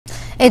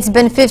It's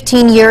been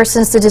 15 years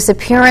since the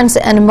disappearance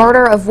and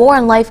murder of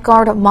Warren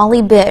lifeguard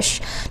Molly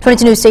Bish.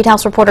 22 News State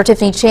House reporter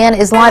Tiffany Chan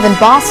is live in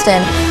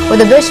Boston, where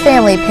the Bish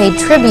family paid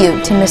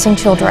tribute to missing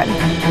children.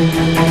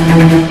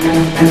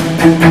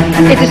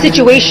 It's a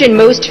situation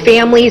most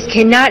families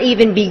cannot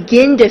even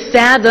begin to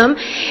fathom.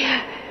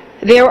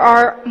 There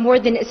are more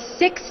than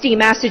 60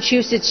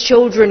 Massachusetts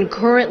children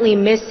currently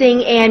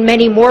missing, and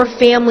many more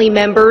family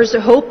members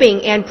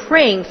hoping and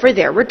praying for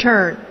their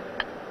return.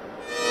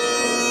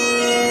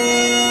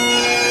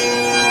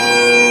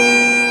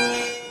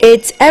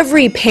 It's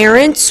every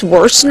parent's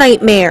worst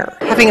nightmare.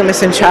 Having a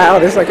missing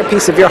child is like a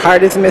piece of your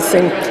heart is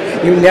missing.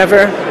 You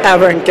never,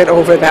 ever get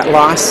over that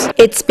loss.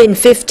 It's been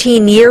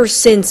 15 years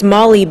since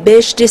Molly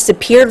Bish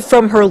disappeared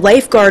from her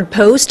lifeguard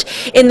post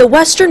in the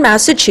western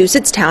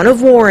Massachusetts town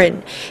of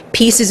Warren.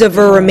 Pieces of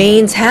her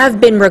remains have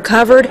been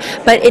recovered,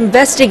 but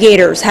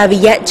investigators have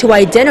yet to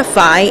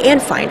identify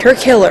and find her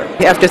killer.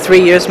 After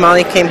 3 years,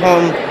 Molly came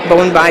home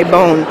bone by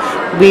bone.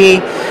 We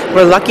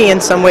were lucky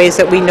in some ways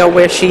that we know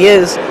where she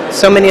is.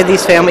 So many of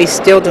these families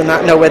still do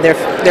not know where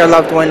their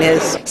loved one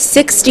is.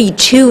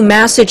 62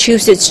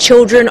 Massachusetts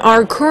children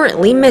are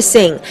currently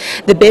missing.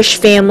 The Bish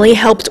family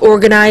helped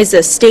organize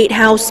a State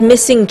House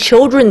Missing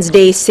Children's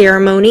Day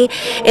ceremony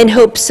in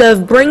hopes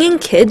of bringing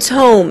kids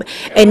home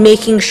and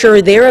making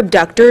sure their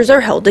abductors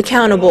are held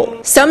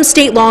accountable. Some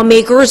state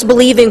lawmakers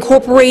believe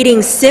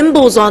incorporating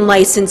symbols on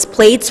license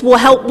plates will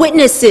help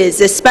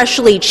witnesses,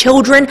 especially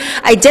children,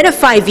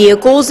 identify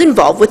vehicles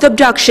involved with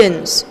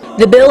abductions.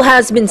 The bill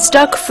has been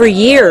stuck for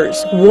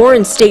years.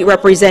 Warren State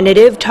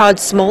Representative Todd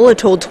Smola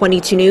told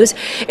 22 News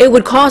it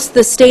would cost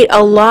the state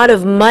a lot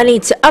of money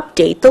to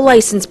update the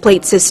license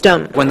plate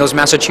system. When those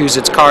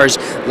Massachusetts cars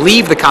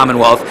leave the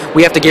Commonwealth,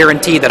 we have to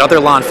guarantee that other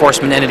law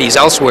enforcement entities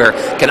elsewhere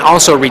can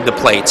also read the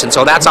plates, and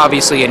so that's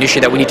obviously an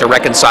issue that we need to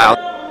reconcile.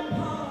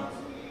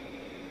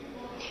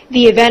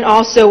 The event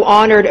also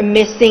honored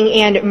missing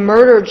and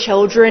murdered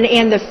children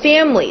and the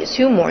families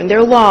who mourn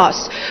their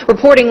loss.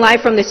 Reporting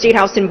live from the State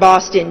House in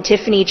Boston,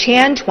 Tiffany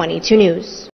Chan, 22 News.